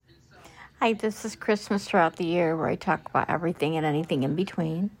Hi, this is Christmas throughout the year where I talk about everything and anything in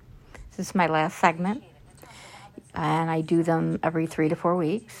between. This is my last segment, and I do them every 3 to 4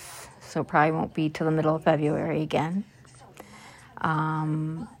 weeks, so probably won't be till the middle of February again.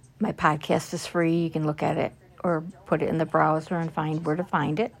 My podcast is free. You can look at it or put it in the browser and find where to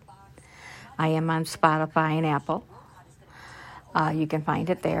find it. I am on Spotify and Apple. You can find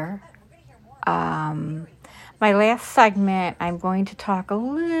it there. My last segment, I'm going to talk a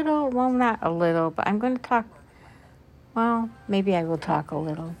little, well, not a little, but I'm going to talk, well, maybe I will talk a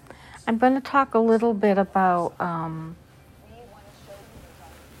little. I'm going to talk a little bit about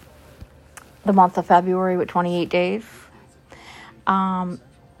the month of February with 28 days.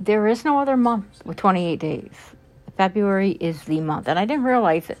 There is no other month with 28 days. February is the month. And I didn't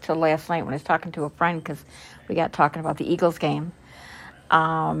realize it till last night when I was talking to a friend because we got talking about the Eagles game.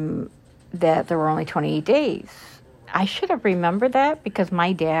 That there were only 28 days. I should have remembered that because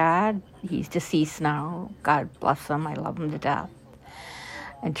my dad, he's deceased now. God bless him. I love him to death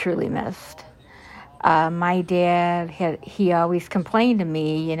and truly missed. My dad, he always complained to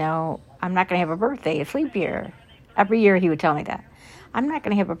me, I'm not going to have a birthday, a leap year. Every year he would tell me that. I'm not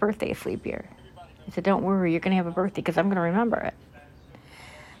going to have a birthday, a leap year. I said, don't worry, you're going to have a birthday because I'm going to remember it.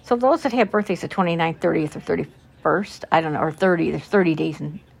 So those that have birthdays the 29th, 30th, or 31st, I don't know, or 30, there's 30 days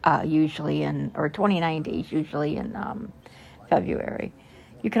usually or 29 days usually in February.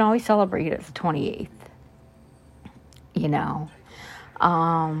 You can always celebrate it as the 28th.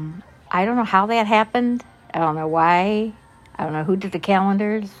 I don't know how that happened. I don't know why. I don't know who did the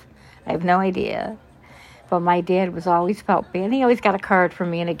calendars. I have no idea. But my dad was always felt bad. He always got a card from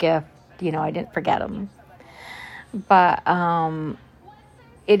me and a gift. I didn't forget him. But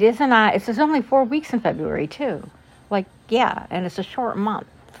it's only 4 weeks in February too. And it's a short month.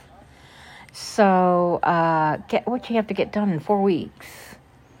 So get what you have to get done in 4 weeks.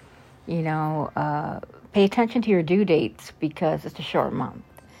 Pay attention to your due dates because it's a short month.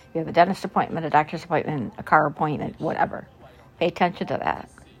 You have a dentist appointment, a doctor's appointment, a car appointment, whatever. Pay attention to that.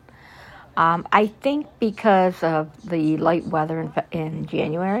 I think because of the light weather in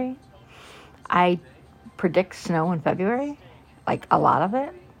January, I predict snow in February, a lot of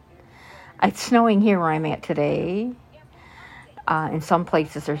it. It's snowing here where I'm at today. In some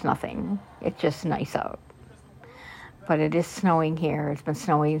places there's nothing. It's just nice out. But it is snowing here. It's been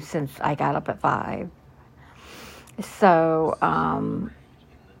snowing since I got up at 5. So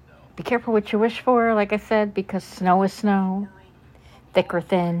be careful what you wish for, like I said, because snow is snow, thick or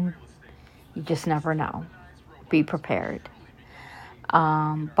thin. You just never know. Be prepared.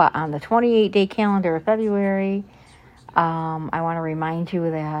 But on the 28-day calendar of February, I want to remind you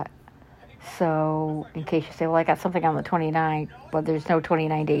of that. So in case you say, well, I got something on the 29th, but there's no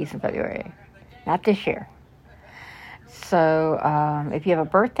 29 days in February. Not this year. So if you have a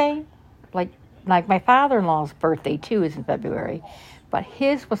birthday, like my father-in-law's birthday too is in February, but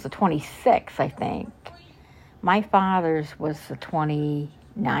his was the 26th, I think. My father's was the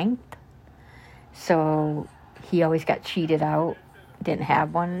 29th. So he always got cheated out, didn't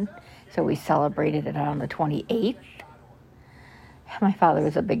have one. So we celebrated it on the 28th. My father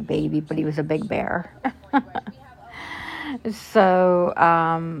was a big baby, but he was a big bear. So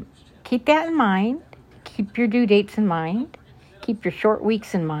keep that in mind. Keep your due dates in mind. Keep your short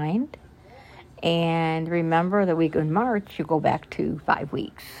weeks in mind. And remember, the week in March, you go back to 5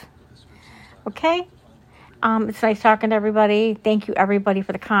 weeks. Okay? It's nice talking to everybody. Thank you, everybody,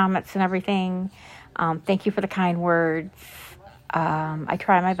 for the comments and everything. Thank you for the kind words. I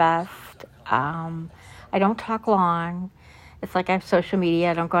try my best. I don't talk long. It's like I have social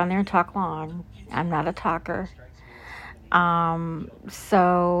media. I don't go on there and talk long. I'm not a talker.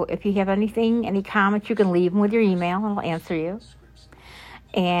 So if you have any comments, you can leave them with your email and I'll answer you.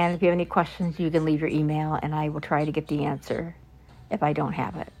 And if you have any questions, you can leave your email and I will try to get the answer if I don't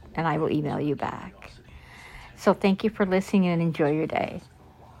have it. And I will email you back. So thank you for listening and enjoy your day.